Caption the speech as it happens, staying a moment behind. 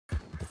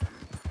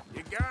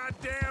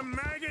goddamn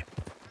maggot!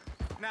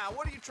 Now,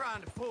 what are you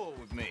trying to pull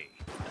with me?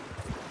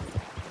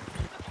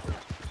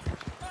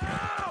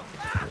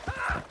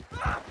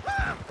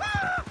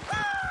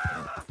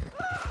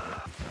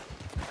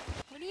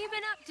 What have you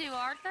been up to,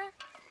 Arthur?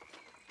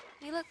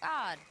 You look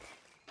odd.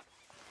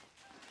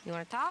 You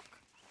want to talk?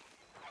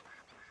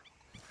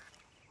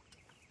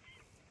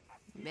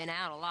 Been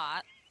out a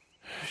lot.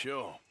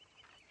 Sure.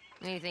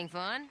 Anything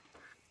fun?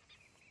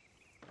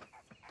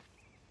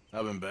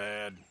 I've been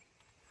bad.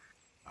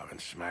 I've been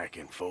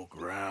smacking folk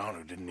around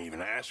who didn't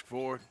even ask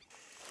for it.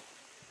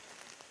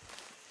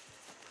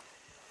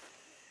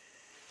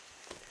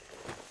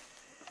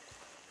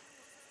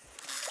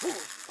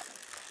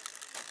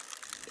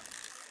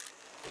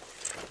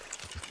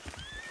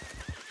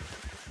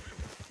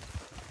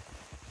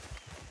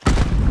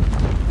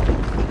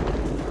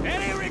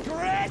 Any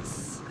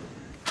regrets?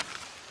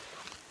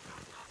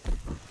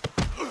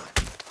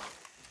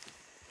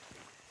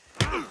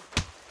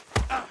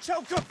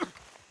 Choke him!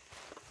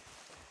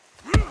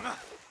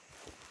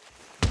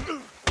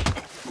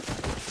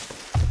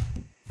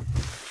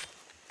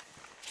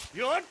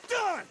 You're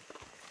done!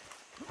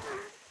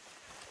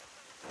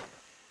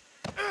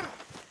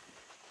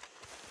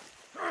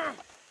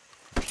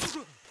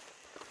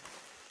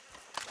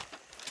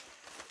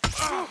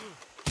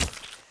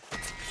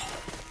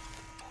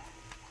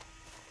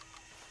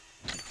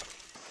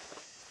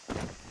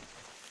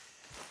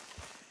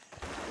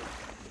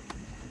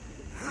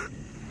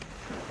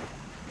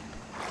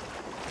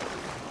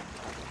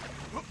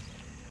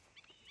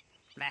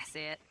 That's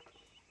it.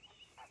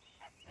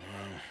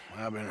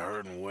 I've been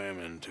hurting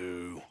women,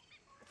 too.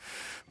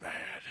 Bad.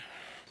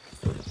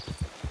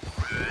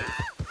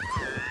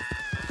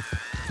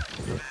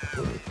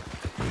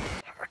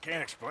 I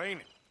can't explain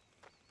it.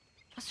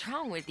 What's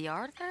wrong with you,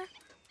 Arthur?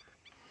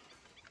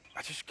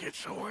 I just get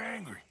so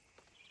angry.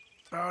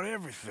 About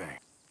everything.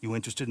 You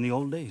interested in the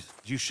old days?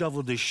 You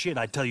shoveled this shit,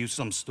 I tell you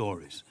some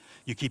stories.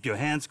 You keep your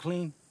hands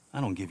clean, I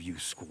don't give you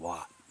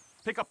squat.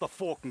 Pick up the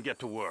fork and get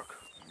to work.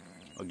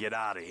 Or get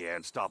out of here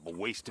and stop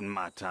wasting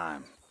my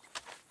time.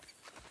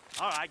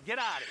 All right, get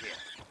out of here.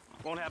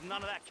 Won't have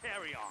none of that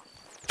carry-on.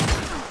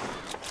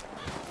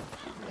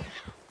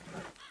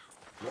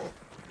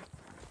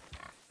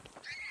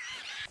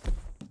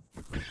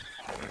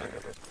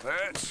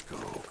 Let's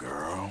go,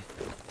 girl.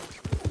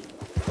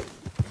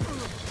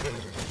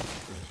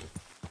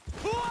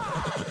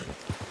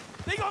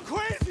 They gone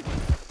crazy!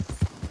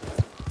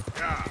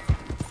 Yeah.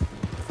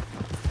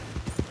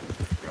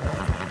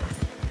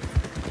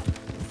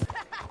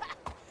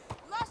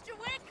 Lost your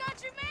wind,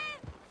 countryman?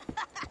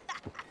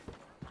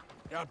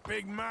 Got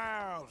big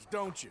mouths,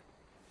 don't you?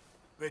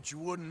 Bet you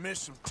wouldn't miss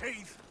some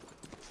teeth.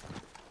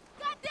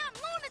 Goddamn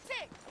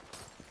lunatic!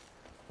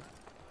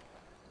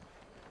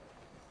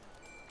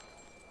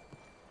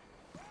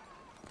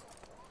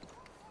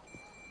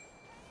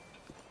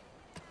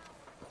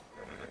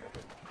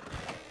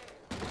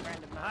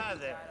 Hi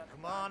there.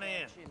 Come on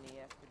in.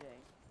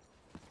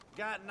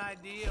 Got an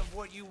idea of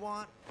what you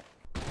want?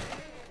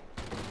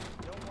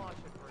 Don't watch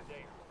it for a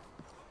day.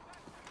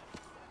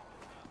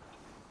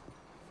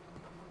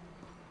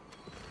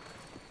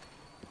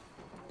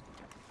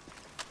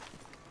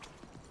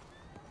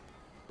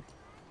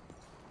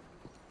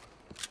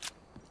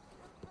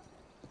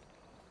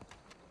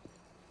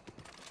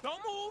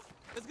 Don't move.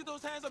 Let's get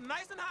those hands up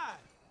nice and high.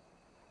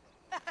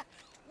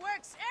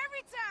 Works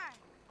every time!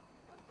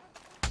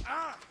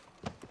 Ah!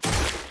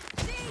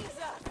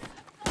 Jesus!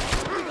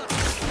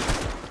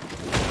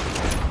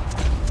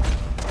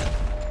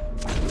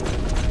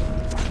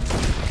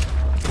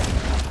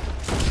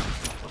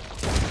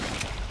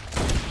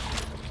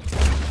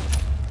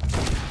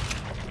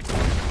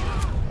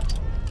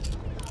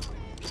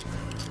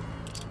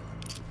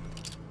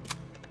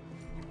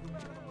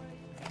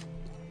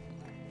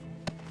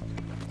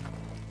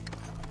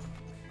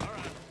 All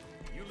right,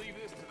 you leave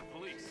this to the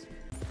police.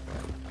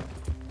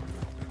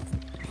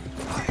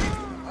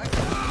 I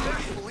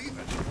can't believe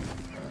it.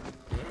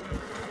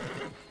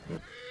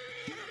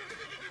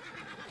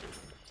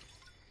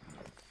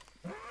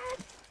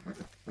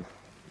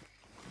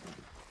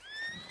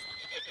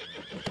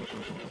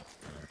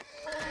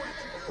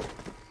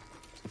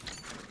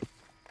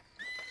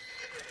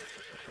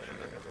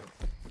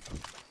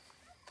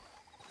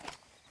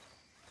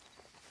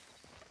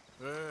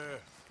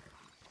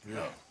 Yeah.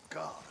 Oh,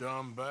 God.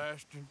 Dumb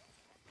bastard.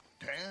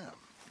 Damn,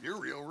 you're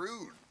real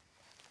rude.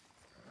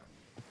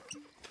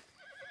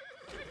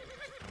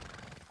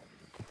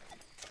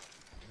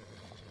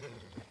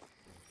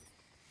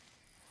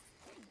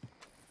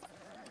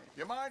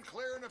 You mind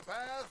clearing the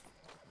path?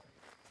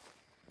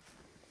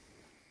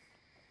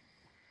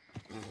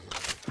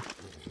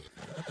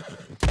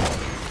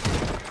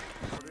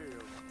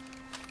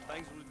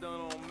 Things was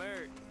done on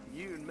merit,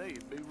 you and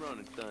me'd be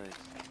running things.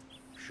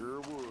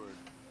 Sure would.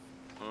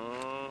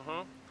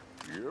 Uh-huh.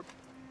 Yep.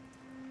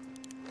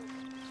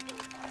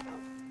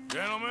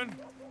 Gentlemen,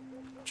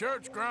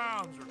 church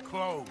grounds are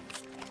closed.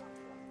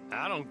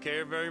 I don't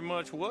care very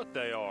much what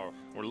they are.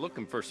 We're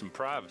looking for some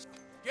privacy.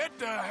 Get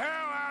the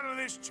hell out of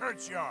this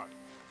churchyard.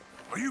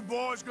 Are you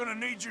boys gonna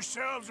need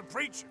yourselves a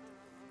preacher?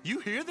 You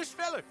hear this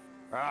fella?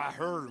 I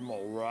heard him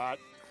all right.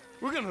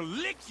 We're gonna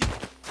lick you.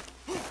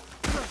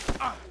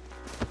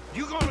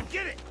 You gonna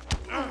get it?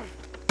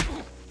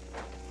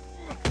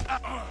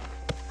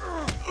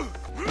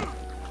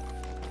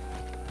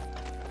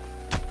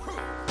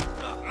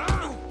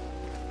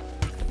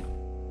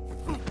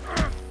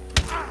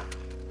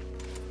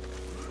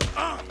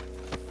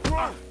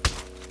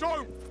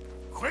 Start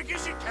quick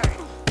as you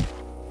can.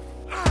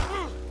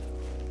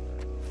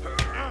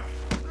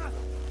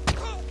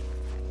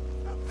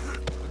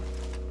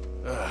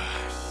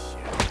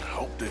 Shit.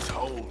 Hope this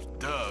hole's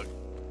dug.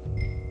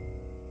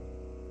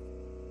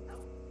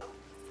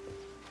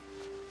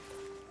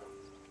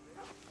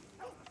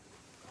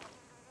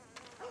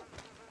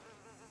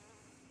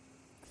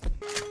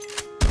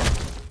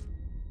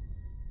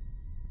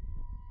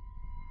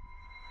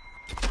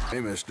 Hey,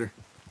 mister.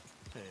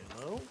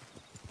 Hello?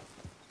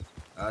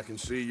 I can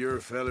see you're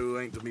a fellow who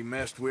ain't to be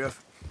messed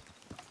with.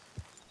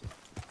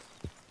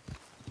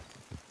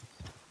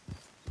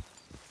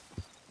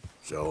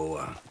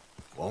 So,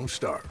 won't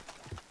start.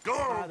 Go!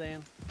 Hi,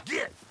 then.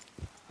 Get!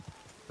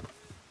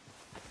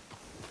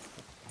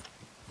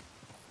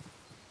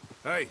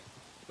 Hey,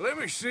 let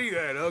me see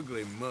that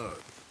ugly mug.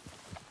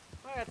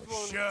 That's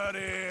one. Shut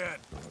it!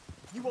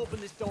 You open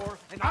this door,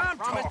 and I'm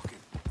talking!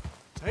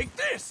 Take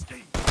this!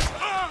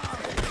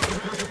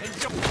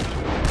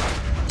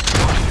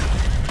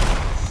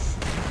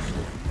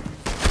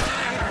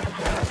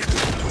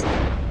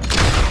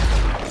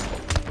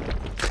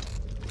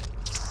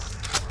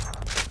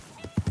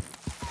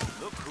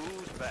 Look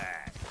who's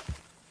back.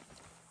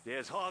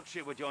 There's hog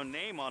shit with your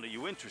name on it.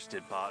 You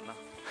interested, partner?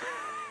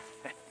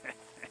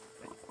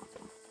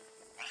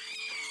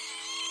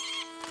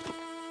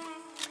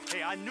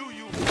 Hey, I knew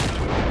you...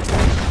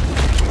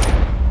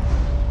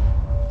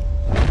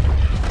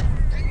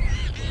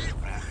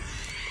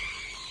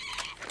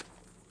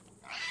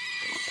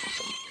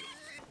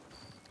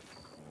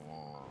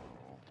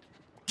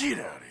 Get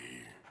out of here!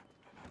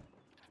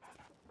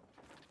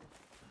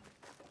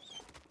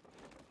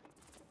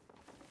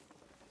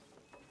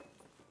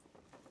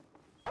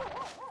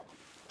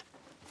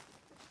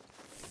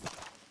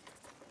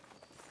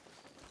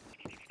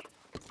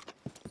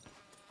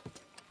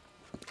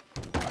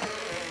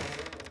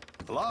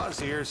 The law's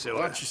here, so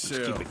Watch let's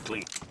yourself. keep it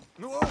clean.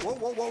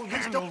 Whoa.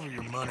 Hand over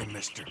your money,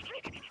 mister.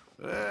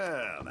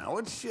 Well, now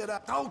it's shit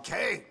up.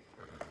 Okay.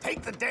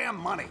 Take the damn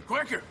money.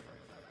 Quicker!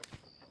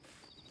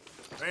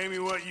 Pay me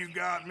what you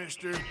got,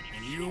 mister,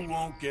 and you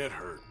won't get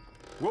hurt.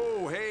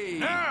 Whoa, hey.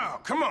 Now,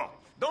 come on!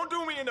 Don't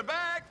do me in the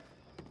back.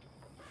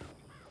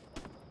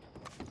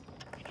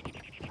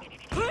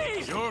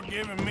 Please! You're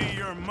giving me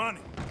your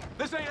money.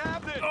 This ain't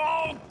happening.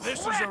 Oh,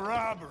 this is a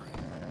robbery.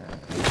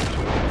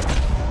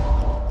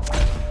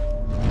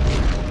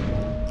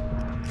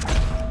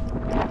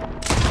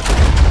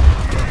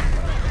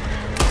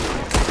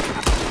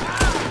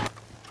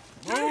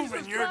 Move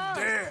and you're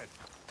dead.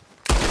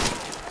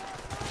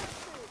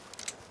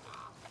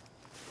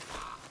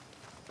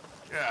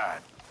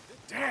 God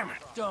damn it.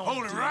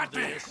 Hold it right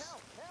there.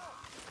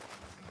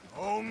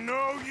 Oh,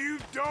 no, you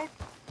don't.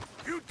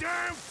 You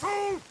damn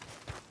fool!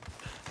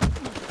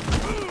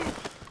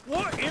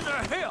 What in the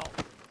hell?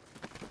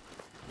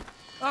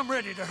 I'm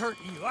ready to hurt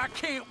you. I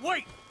can't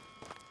wait.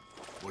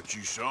 What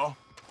you saw,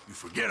 you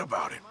forget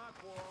about it,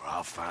 or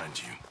I'll find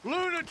you.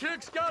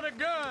 Lunatic's got a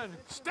gun.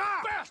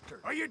 Stop!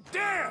 Bastard! Are you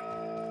dead?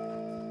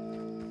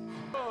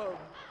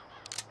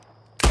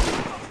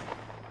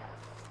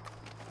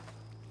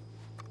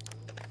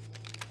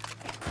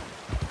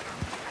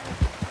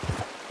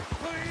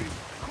 Please,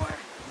 quick.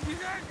 You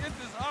gotta get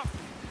this off me.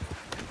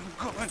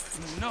 I'm going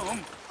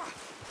numb.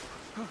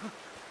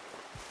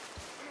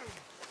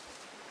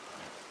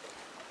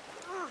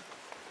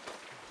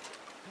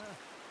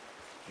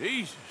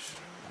 Jesus,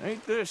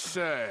 ain't this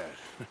sad?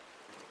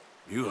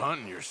 You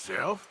hunting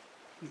yourself?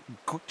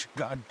 Quit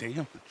your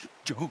goddamn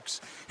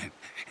jokes and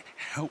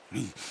help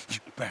me, you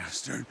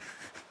bastard.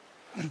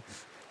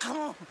 Come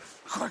on,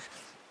 quick.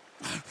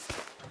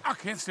 I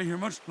can't stay here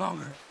much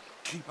longer.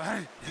 Keep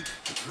at it.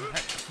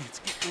 It's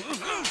getting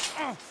loose.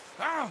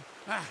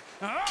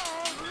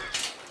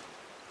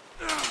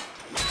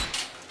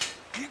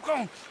 Keep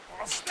going.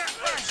 I'll snap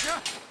back, you.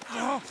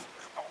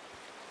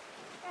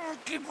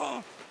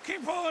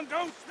 Keep pulling.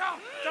 Don't stop.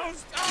 Don't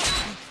stop.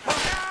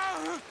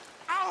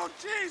 Oh,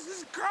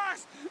 Jesus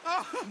Christ.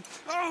 Oh,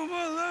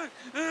 my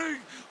leg.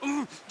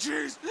 Oh,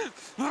 Jesus.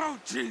 Oh,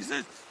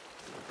 Jesus.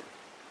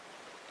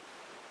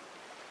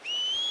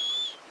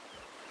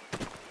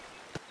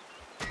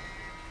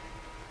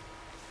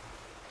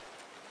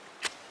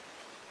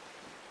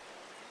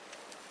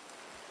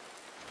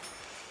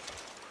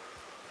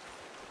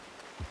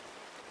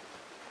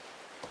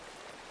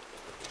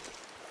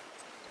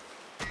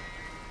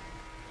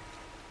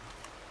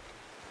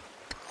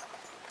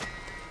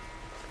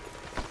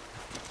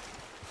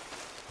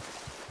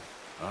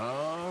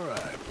 All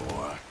right,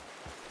 boy.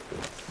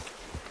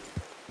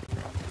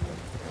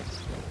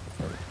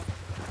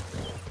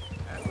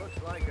 That looks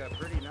like a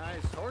pretty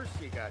nice horse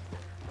you got there.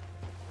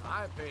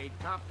 I paid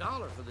top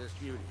dollar for this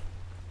beauty.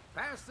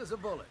 Fast as a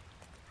bullet.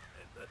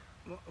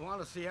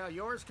 Want to see how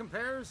yours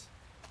compares?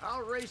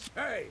 I'll race.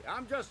 Hey,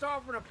 I'm just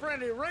offering a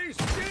friendly race.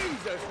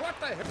 Jesus, what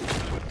the hell?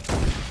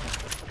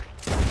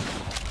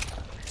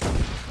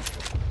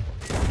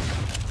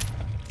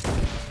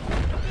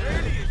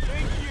 Where do you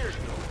think you're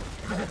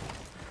going?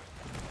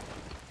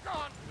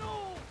 God,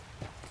 no!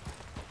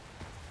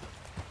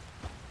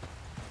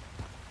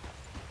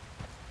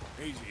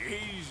 Easy,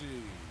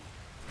 easy.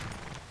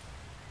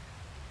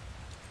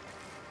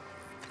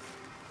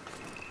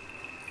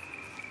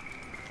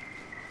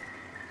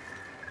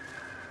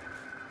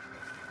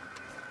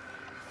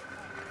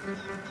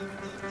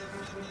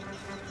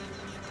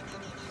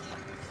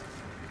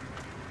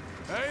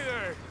 Hey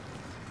there.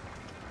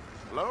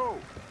 Hello.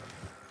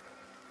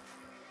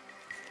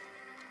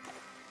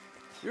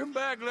 Your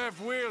back left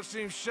wheel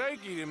seems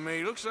shaky to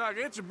me. Looks like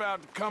it's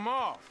about to come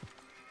off.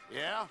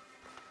 Yeah?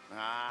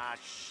 Ah,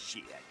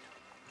 shit.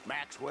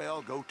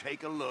 Maxwell, go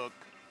take a look.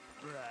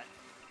 Right.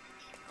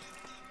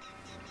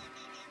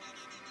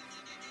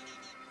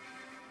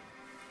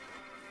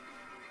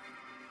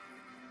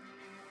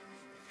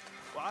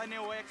 Well, I'm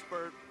no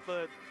expert,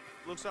 but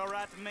looks all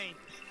right to me.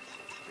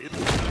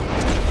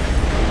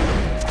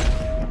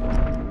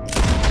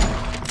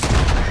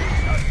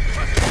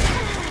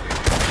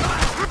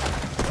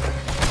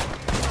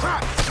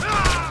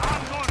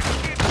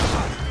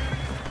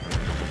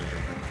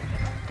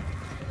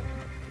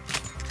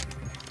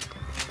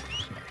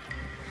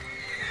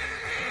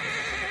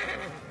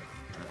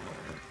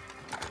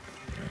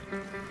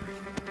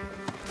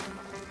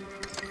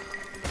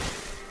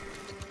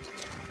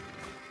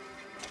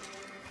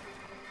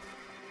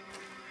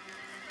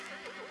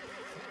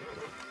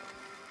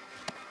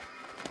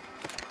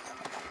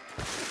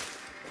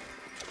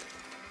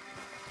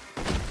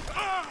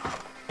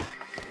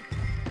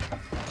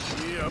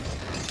 Yep.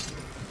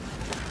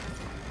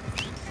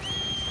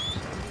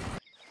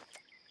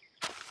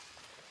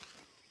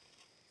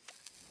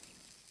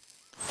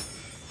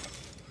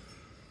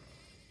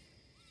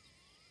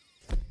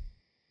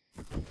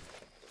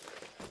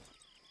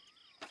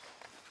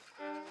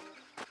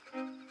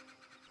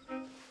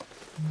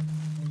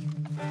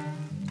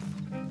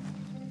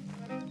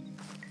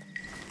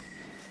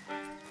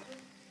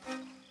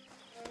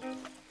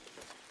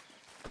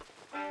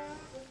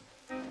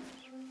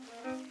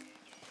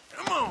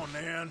 Come on,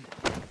 then.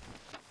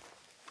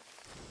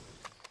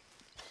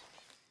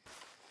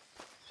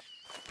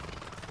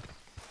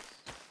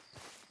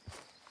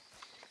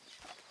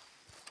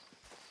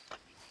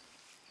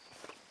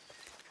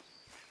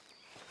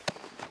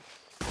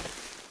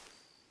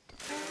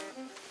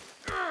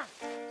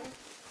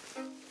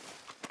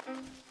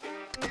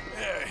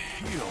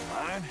 You don't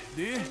mind,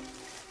 do you?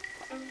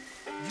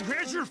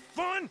 Here's your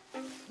fun?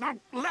 Now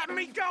let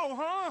me go,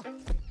 huh?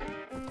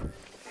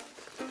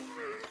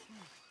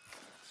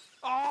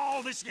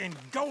 Oh, this can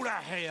go to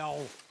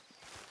hell.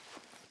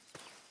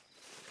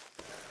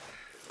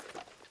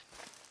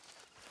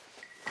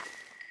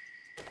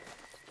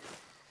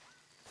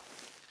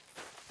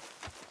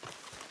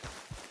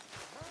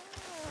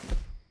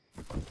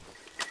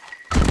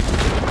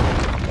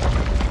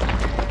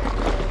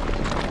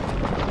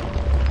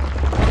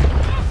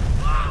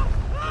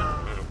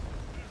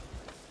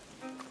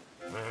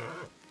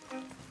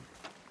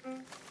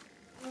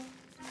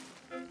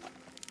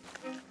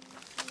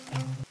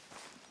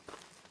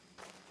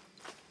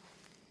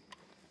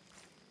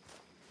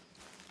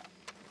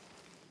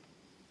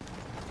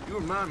 You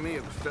remind me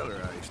of a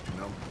feller I used to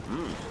know.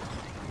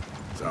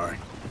 Sorry,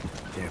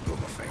 can't put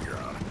my finger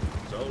on it.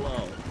 So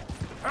long.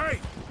 Hey,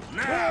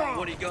 now!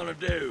 What are you gonna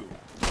do?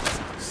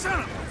 Son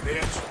of a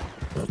bitch!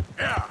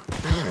 Yeah.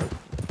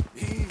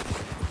 Easy,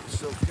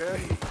 it's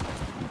okay.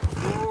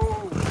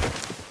 Whoa.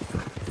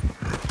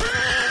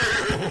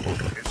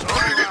 It's all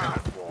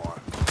right, boy.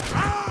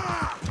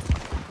 Ah!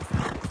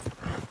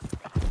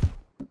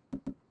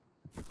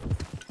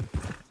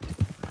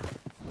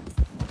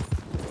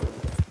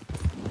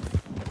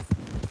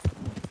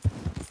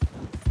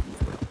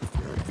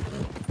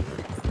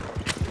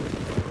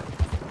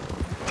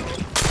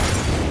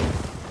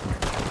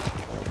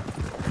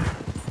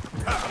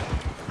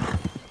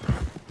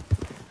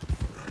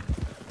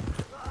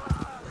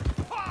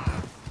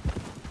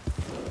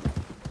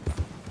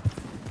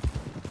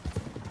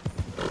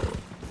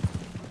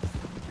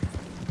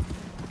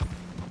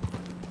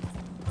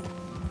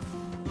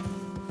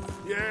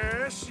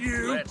 Yes,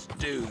 you. Let's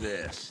do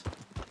this.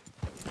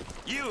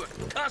 You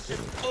accursed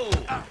fool!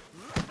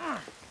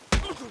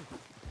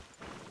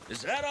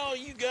 Is that all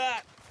you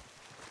got?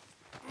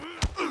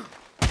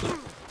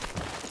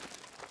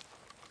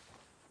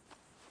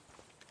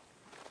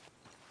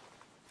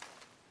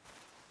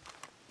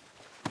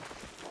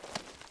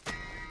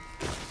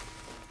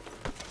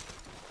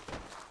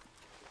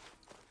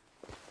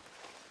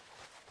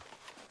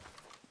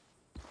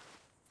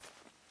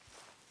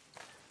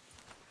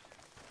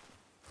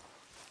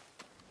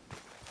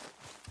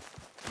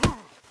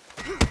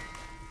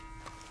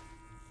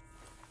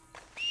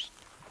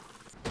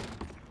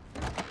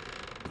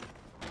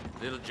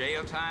 Little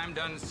jail time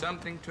done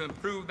something to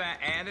improve that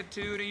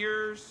attitude of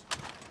yours?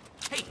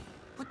 Hey,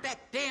 put that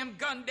damn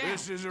gun down!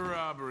 This is a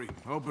robbery.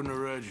 Open the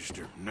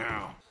register,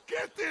 now.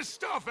 Get this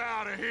stuff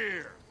out of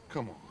here!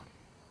 Come on.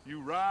 You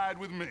ride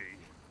with me.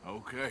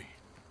 Okay.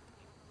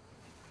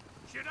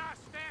 Should I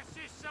stash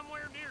this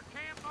somewhere near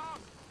camp, boss?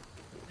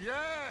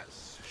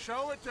 Yes.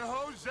 Show it to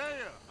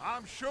Hosea.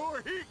 I'm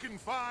sure he can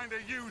find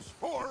a use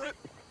for it.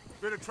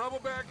 Bit of trouble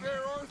back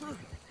there, Arthur?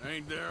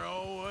 Ain't there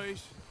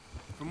always?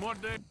 From what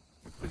they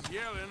was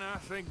yelling, I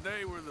think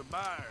they were the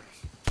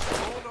buyers.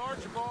 Old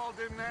Archibald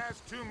didn't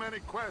ask too many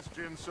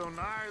questions, so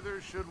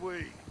neither should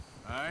we.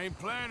 I ain't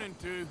planning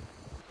to.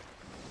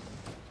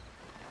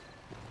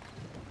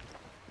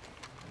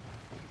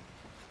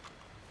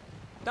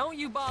 Don't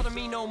you bother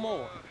me no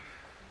more.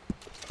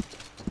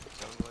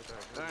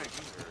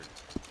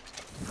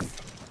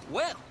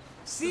 Well,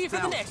 see you for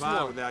the next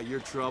one. Without your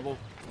trouble.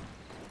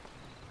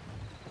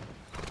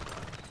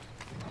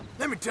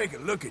 Let me take a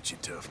look at you,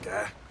 tough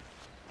guy.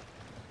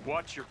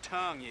 Watch your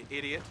tongue, you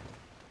idiot.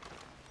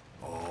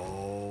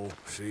 Oh,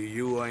 see,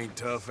 you ain't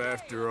tough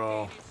after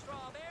all.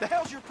 The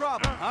hell's your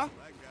problem, huh?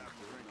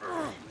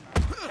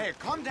 Hey,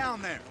 calm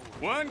down there.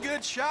 One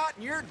good shot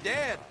and you're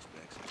dead.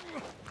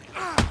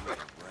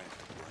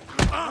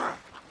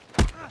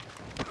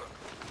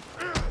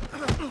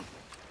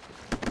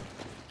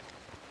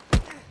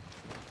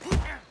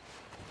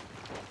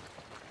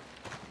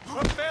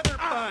 A feather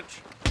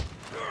punch.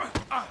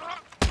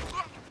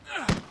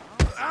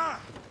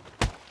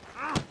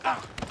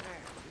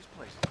 This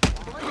place is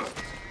blazing.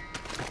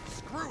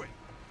 Screw it.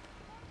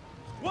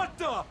 What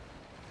the?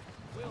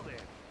 Well then.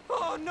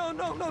 Oh, no,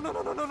 no, no, no,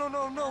 no, no, no, no,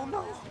 no, no,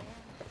 no.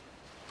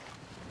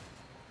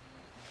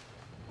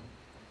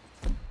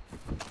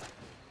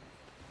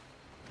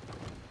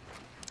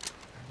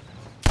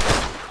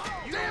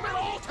 Damn it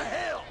all to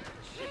hell!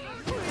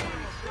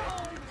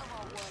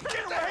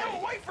 Get the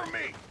hell away from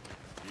me!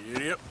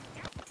 Yep.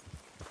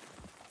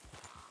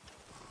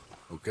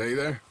 Okay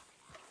there?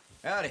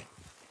 Howdy.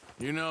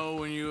 You know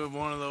when you have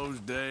one of those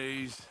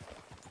days?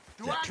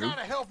 Do I got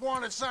a help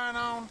wanted sign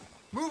on?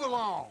 Move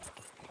along.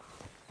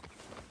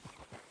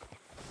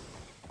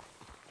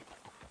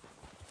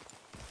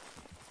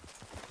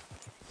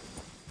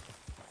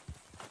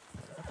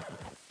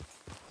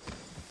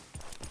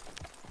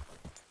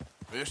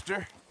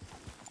 Mister?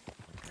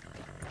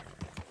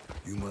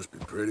 You must be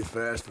pretty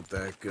fast with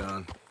that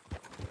gun.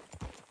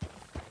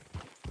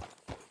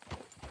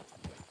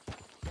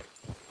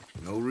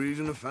 No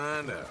reason to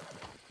find out.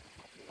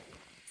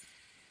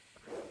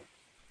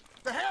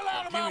 The hell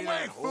out of my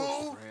way,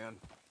 fool! Friend.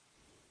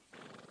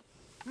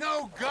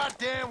 No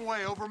goddamn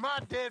way over my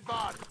dead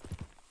body.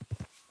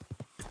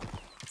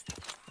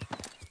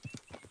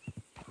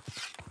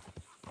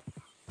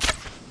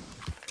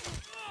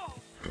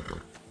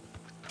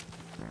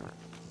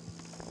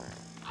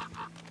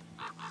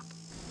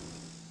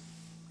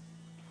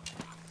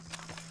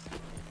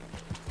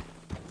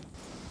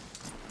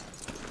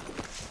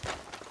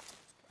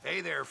 Hey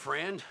there,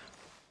 friend.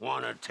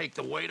 Wanna take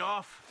the weight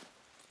off?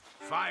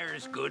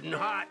 Fire's good and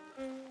hot.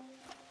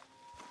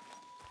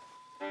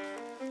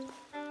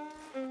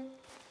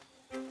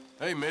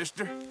 Hey,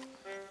 mister.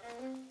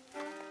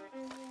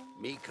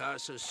 Mi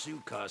casa,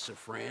 su casa,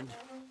 friend.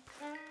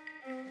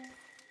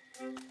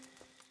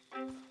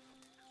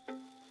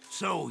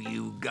 So,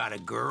 you got a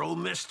girl,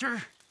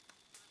 mister?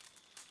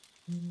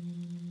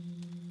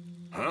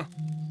 Huh?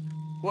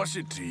 What's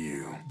it to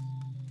you?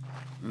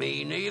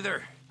 Me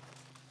neither.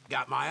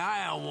 Got my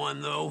eye on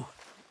one, though.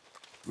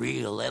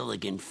 Real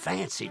elegant,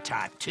 fancy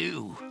type,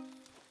 too.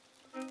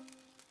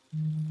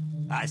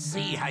 I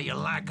see how you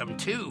like 'em,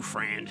 too,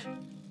 friend.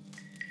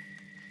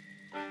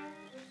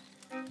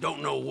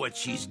 Don't know what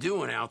she's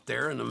doing out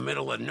there in the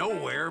middle of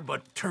nowhere,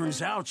 but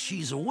turns out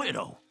she's a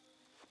widow.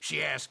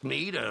 She asked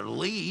me to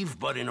leave,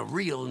 but in a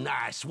real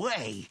nice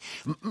way.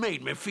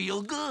 Made me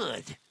feel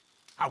good.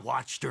 I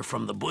watched her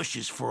from the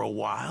bushes for a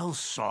while,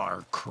 saw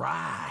her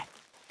cry.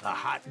 A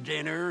hot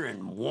dinner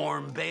and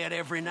warm bed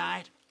every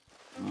night.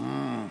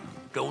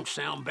 Don't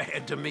sound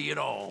bad to me at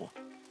all.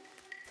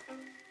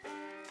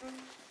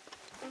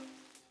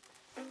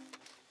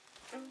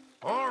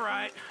 All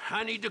right,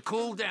 I need to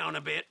cool down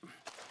a bit.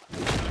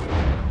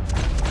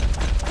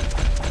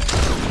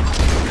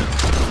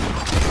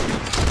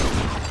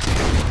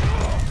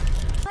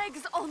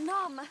 Legs all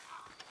numb.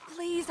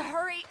 Please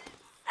hurry.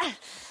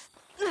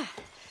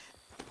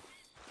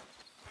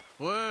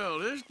 Well,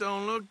 this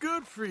don't look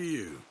good for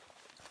you.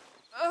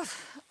 Ugh.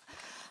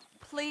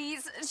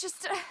 Please,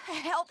 just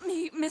help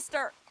me,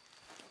 mister.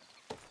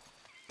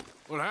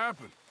 What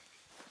happened?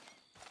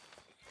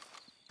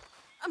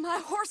 My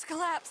horse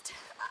collapsed.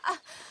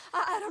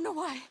 I don't know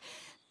why.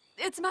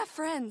 It's my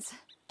friends.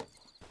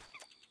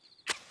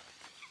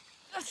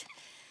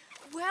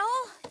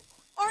 Well,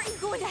 aren't you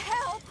going to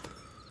help?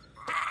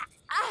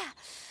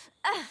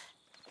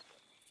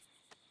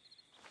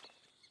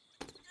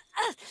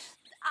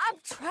 I'm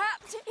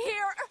trapped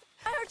here.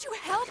 Why aren't you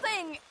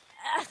helping?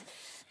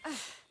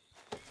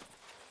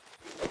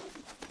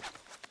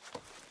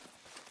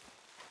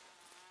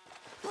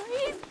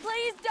 Please,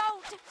 please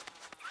don't.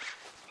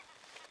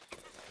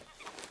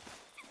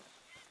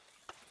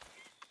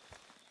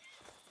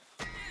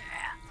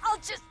 I'll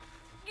just...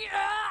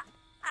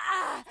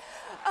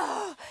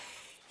 Oh,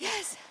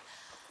 yes.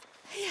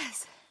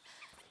 Yes.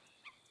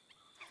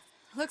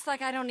 Looks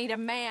like I don't need a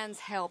man's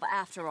help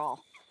after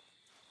all.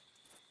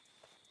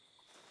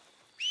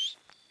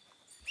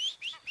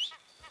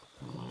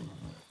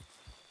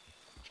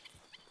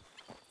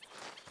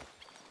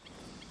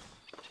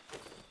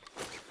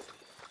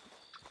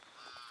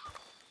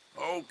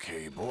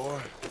 Okay, boy.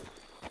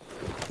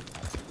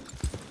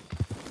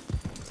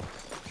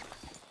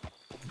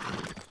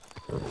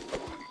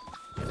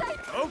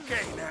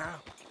 Okay, now.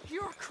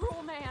 You're a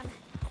cruel man.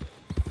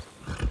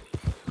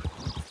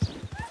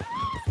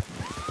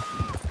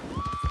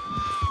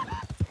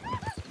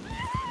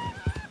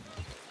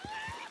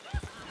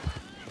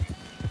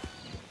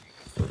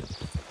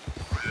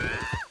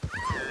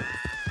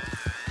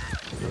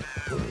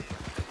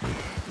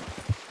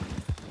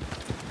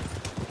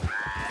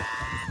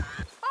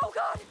 Oh,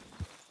 God!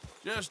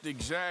 Just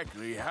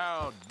exactly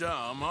how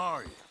dumb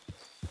are you?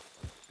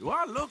 Do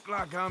I look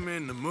like I'm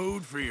in the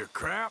mood for your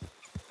crap?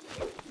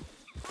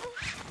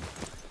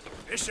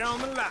 Fish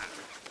on the line.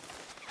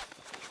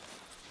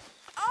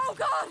 Oh,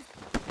 God!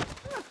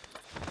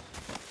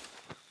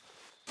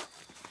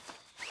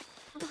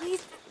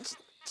 Please,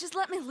 just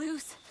let me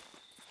loose.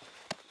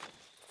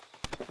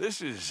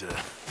 This is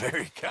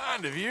very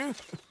kind of you.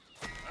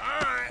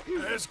 All right,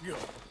 let's go.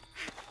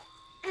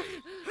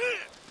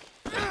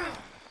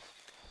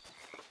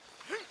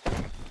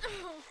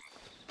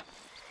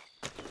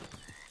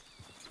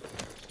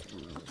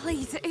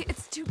 Please,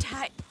 it's too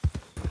tight.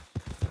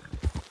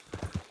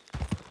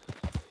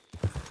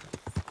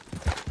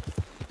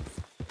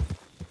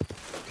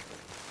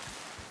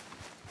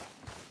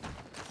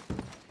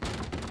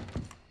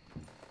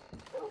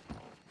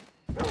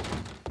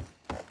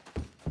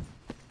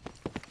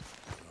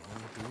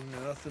 Don't do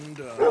nothing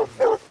dumb.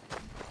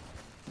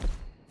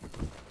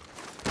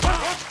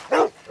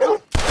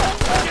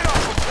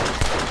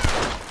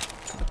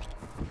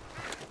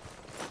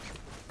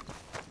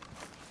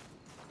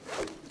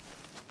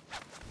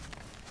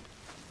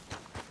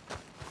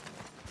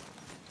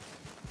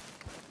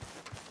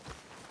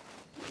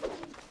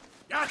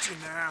 Gotcha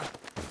now.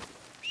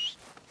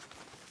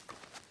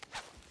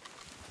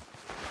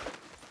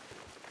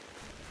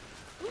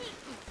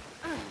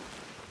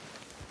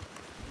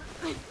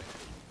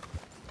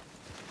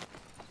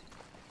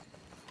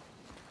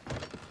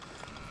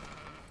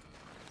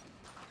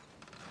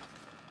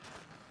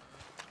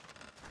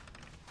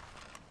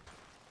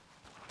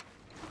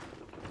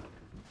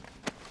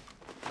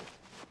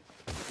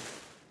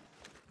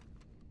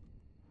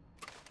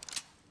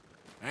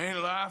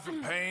 Ain't life a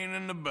pain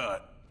in the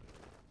butt?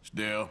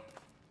 Still,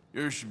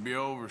 yours should be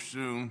over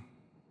soon.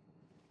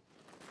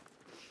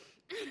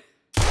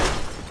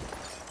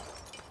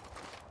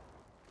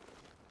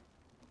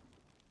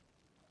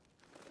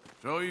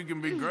 So you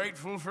can be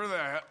grateful for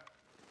that.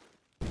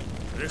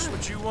 This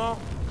what you want?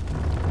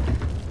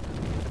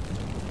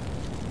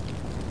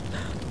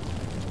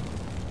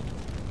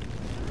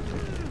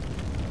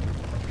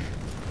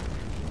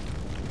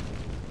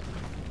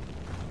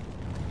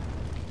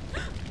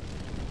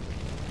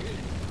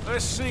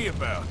 Let's see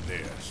about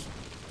this.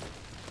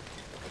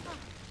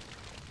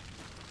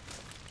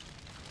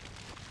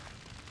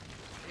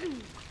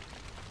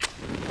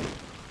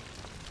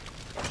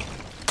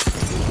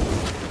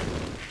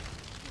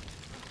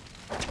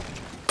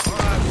 All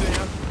right,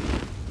 then.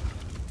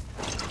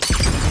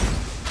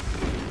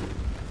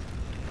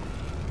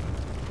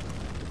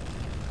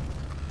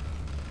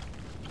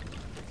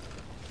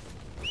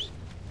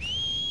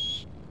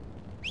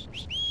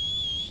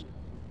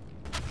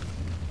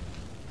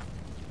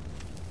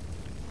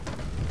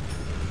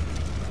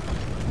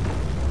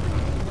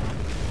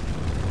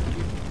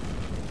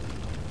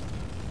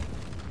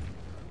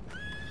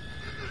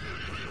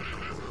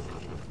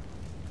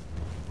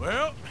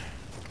 Well,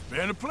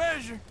 been a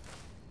pleasure.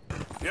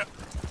 Yep.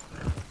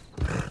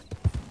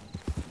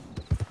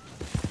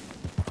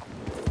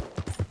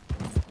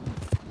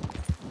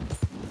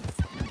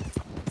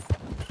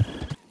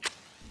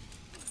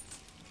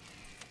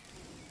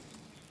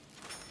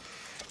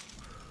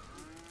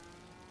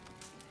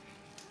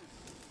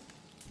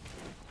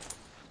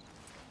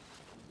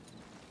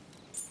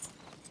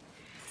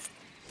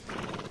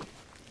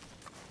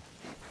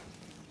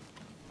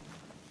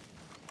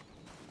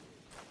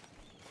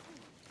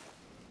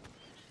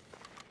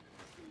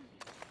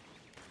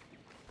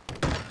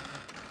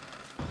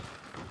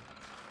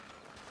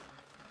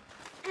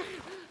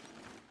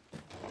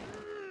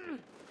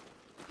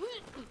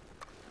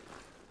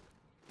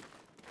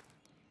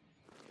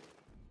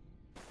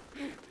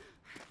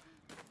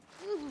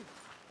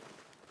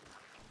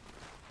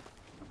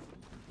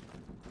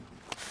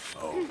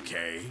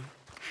 Okay.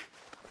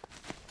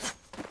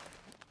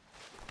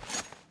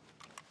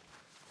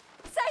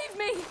 Save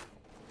me!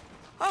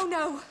 Oh,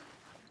 no.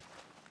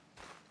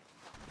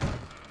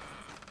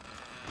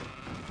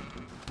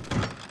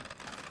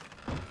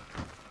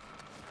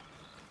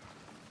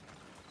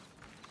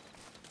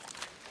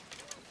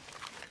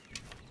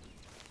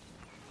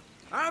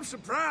 I'm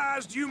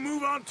surprised you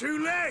move on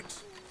two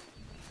legs.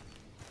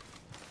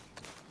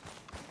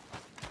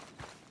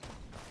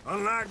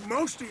 Unlike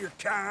most of your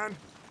kind,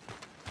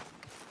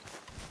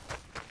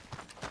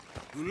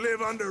 who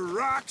live under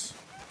rocks.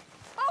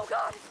 Oh,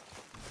 God!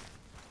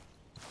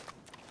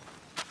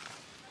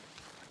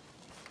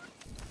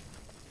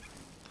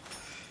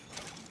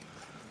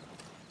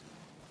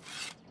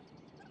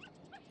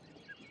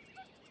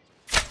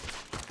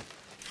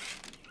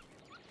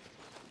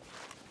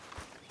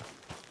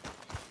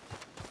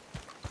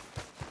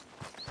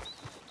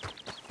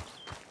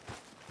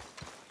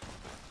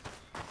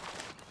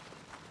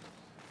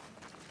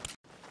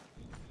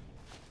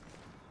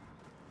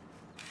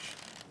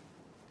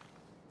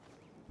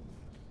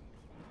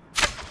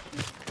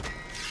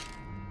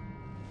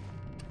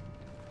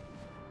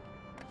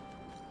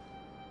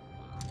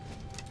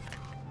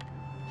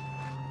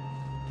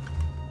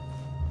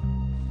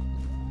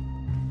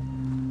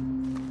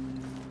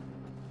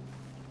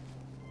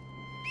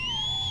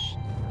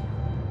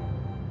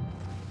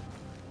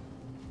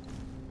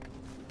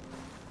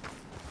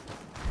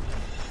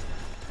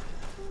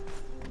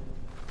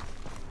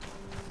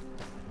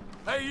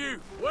 Hey, you,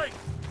 wait!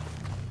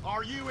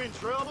 Are you in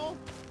trouble?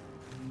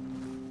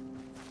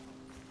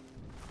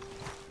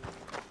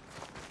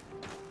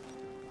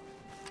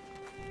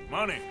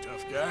 Money,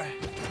 tough guy.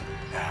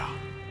 Now.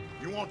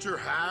 You want your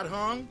hide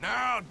hung?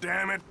 Now,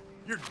 damn it!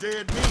 You're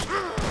dead meat.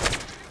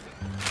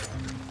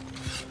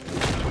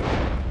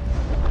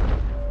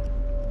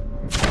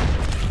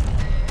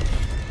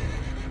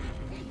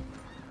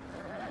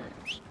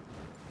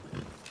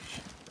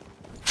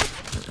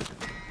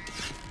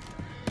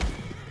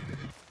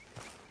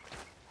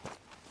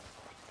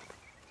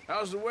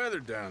 How's the weather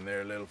down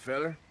there, little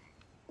feller?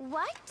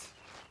 What?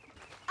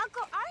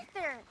 Uncle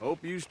Arthur!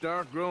 Hope you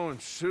start growing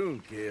soon,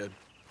 kid.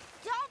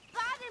 Don't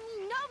bother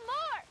me no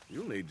more!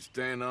 You'll need to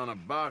stand on a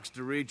box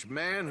to reach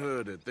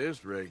manhood at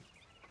this rate.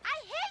 I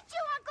hate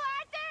you,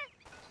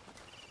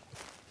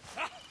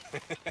 Uncle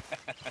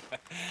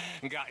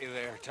Arthur! Got you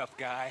there, tough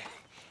guy.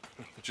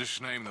 Just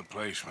name the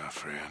place, my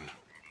friend.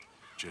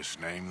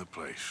 Just name the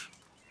place.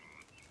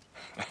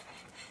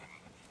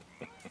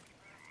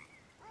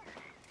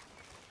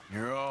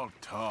 You're all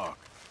talk.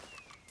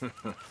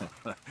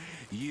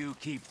 You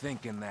keep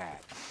thinking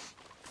that.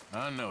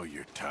 I know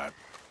your type.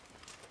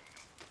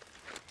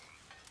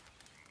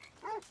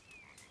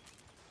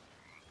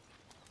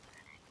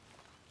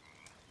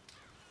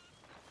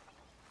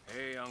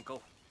 Hey,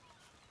 Uncle.